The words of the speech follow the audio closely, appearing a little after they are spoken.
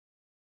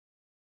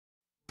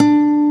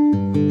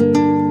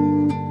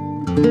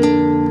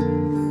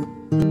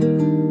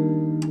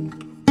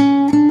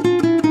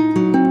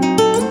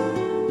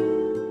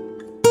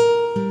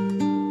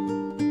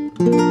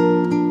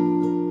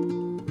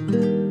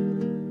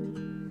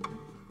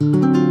I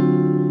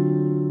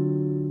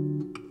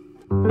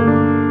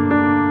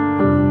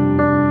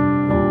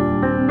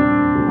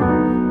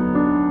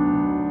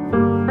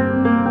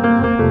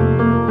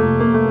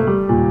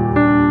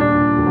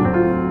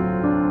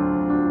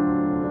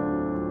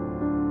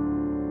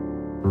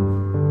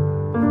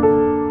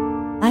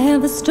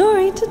have a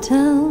story to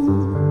tell.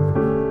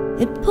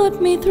 It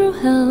put me through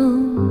hell.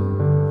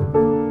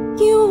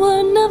 You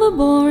were never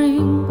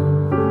boring,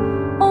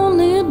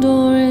 only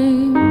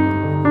adoring.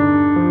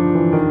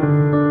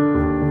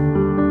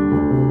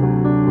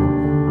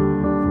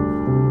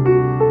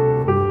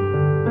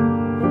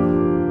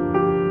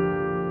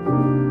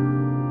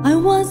 I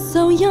was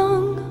so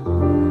young,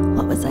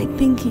 what was I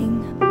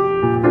thinking?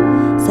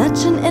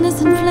 Such an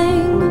innocent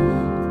flame,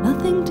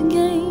 nothing to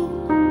gain.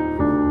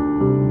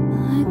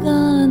 My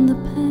God, the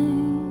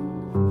pain.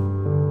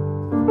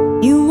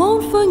 You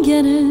won't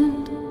forget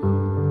it,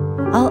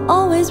 I'll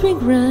always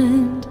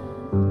regret.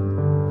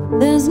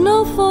 There's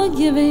no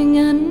forgiving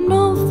and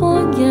no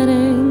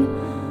forgetting.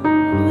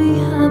 We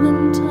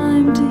haven't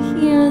time to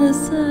hear the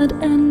sad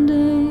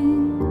ending.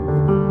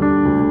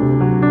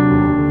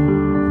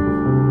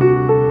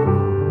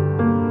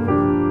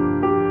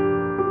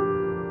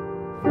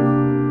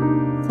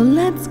 So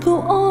let's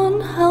go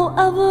on,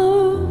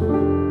 however,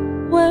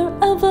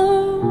 wherever,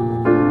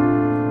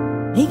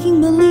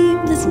 making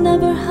believe this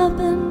never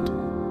happened,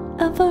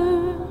 ever.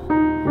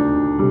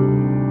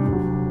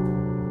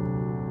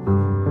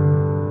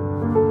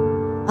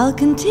 I'll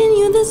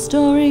continue the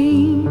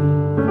story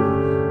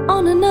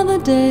on another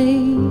day,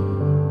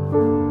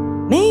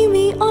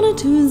 maybe on a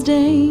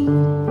Tuesday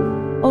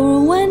or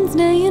a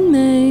Wednesday in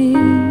May.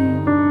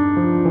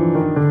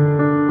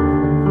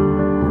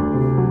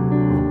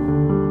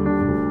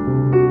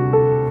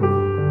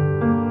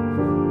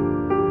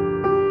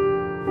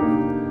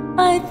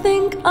 I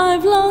think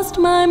I've lost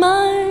my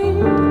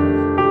mind.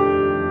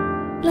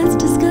 Let's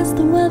discuss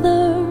the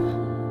weather,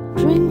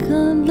 drink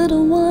a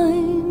little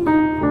wine.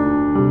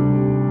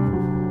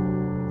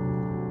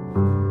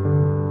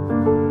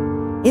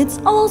 It's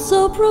all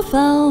so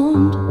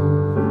profound,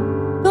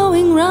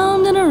 going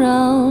round and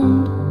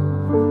around,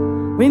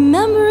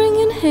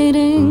 remembering and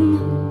hating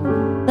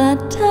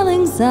that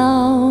telling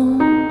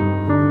sound.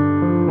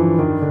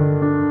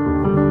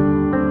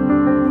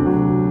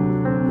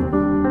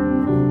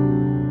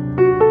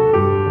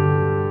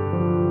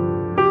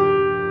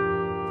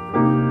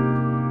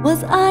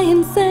 Was I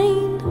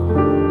insane?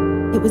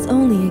 It was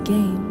only a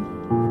game.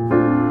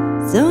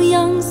 So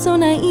young, so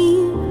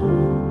naive,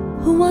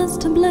 who was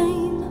to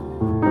blame?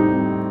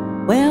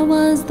 Where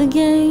was the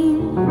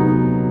gain?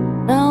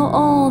 Now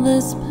all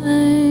this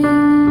pain.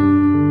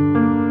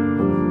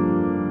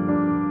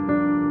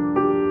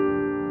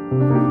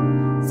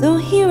 So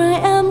here I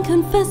am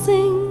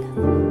confessing,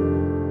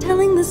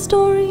 telling the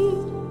story.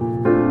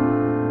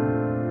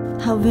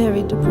 How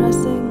very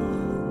depressing.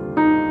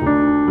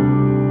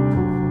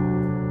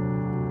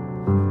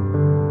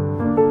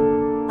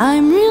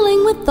 I'm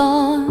reeling with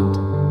thought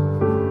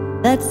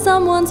that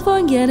someone's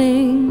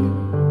forgetting.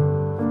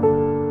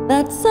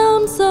 That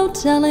sounds so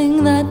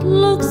telling, that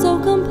looks so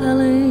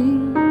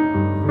compelling.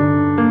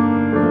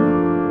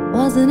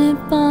 Wasn't it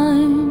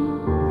fine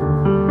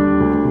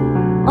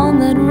on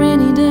that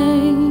rainy day?